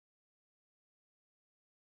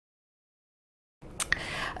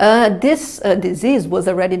This disease was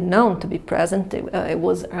already known to be present. It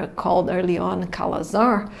was called early on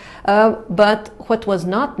Kala-Azar, but what was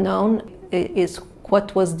not known is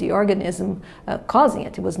what was the organism causing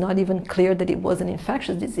it. It was not even clear that it was an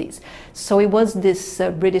infectious disease. So it was this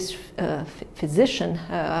British physician,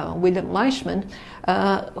 William Leishman,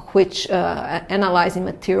 which analyzing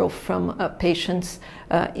material from patients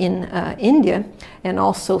in India, and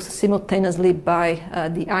also simultaneously by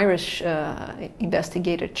the Irish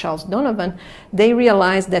investigator Charles Donovan, they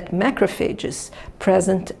realized that macrophages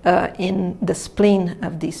present in the spleen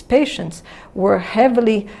of these patients were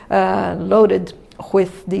heavily loaded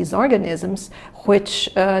with these organisms, which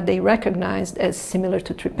they recognized as similar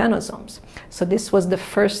to trypanosomes. So this was the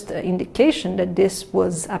first indication that this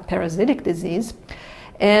was a parasitic disease.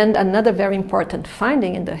 And another very important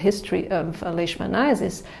finding in the history of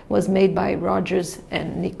leishmaniasis was made by Rogers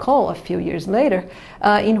and Nicole a few years later,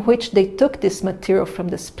 in which they took this material from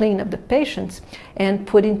the spleen of the patients and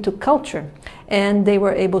put into culture. And they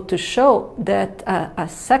were able to show that a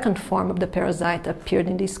second form of the parasite appeared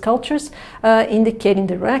in these cultures, indicating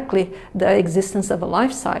directly the existence of a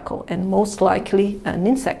life cycle and most likely an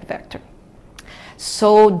insect vector.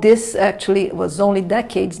 So this actually was only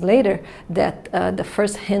decades later that the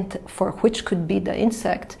first hint for which could be the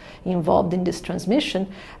insect involved in this transmission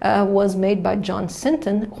was made by John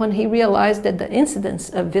Sinton when he realized that the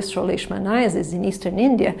incidence of visceral leishmaniasis in eastern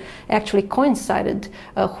India actually coincided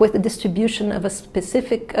with the distribution of a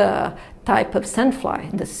specific type of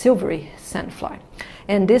sandfly, the silvery sandfly.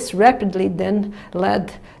 And this rapidly then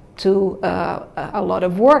led to a lot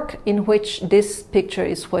of work in which this picture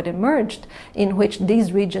is what emerged, in which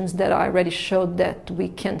these regions that I already showed that we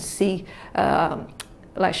can see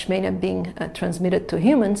Leishmania being transmitted to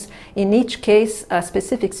humans. In each case, a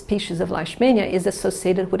specific species of Leishmania is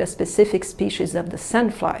associated with a specific species of the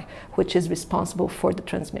sandfly, which is responsible for the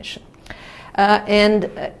transmission.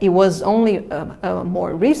 And it was only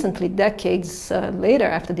more recently, decades later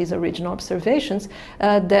after these original observations,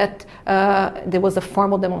 that there was a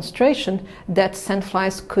formal demonstration that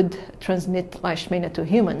sandflies could transmit Leishmania to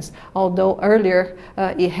humans, although earlier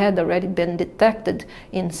it had already been detected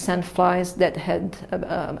in sandflies that had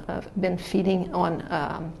been feeding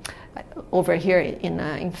on over here in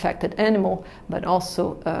an infected animal, but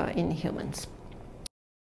also in humans.